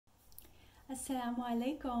Assalamu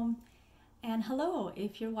alaikum. And hello,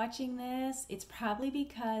 if you're watching this, it's probably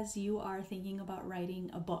because you are thinking about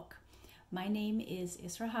writing a book. My name is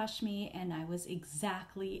Isra Hashmi, and I was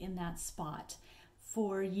exactly in that spot.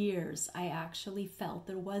 For years, I actually felt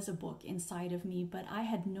there was a book inside of me, but I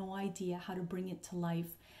had no idea how to bring it to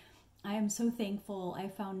life. I am so thankful I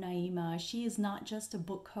found Naima. She is not just a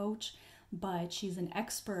book coach, but she's an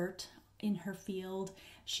expert in her field.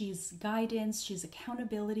 She's guidance, she's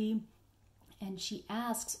accountability, and she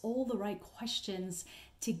asks all the right questions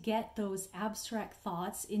to get those abstract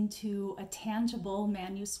thoughts into a tangible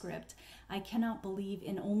manuscript. I cannot believe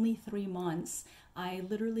in only 3 months, I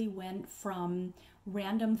literally went from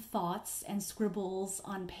random thoughts and scribbles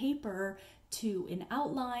on paper to an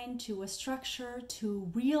outline, to a structure,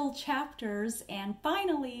 to real chapters, and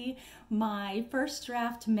finally my first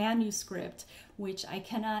draft manuscript, which I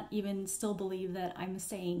cannot even still believe that I'm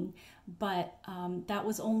saying, but that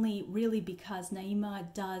was only really because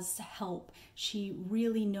Naima does help. She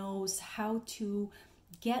really knows how to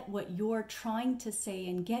get what you're trying to say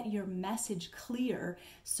and get your message clear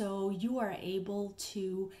so you are able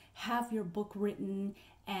to have your book written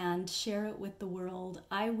and share it with the world.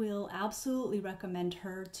 I will absolutely recommend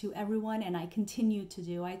her to everyone, and I continue to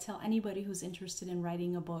do. I tell anybody who's interested in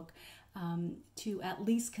writing a book to at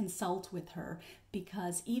least consult with her,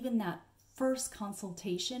 because even that first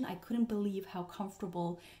consultation, I couldn't believe how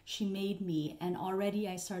comfortable she made me, and already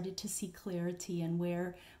I started to see clarity in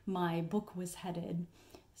where my book was headed.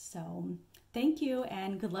 So thank you,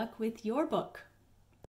 and good luck with your book.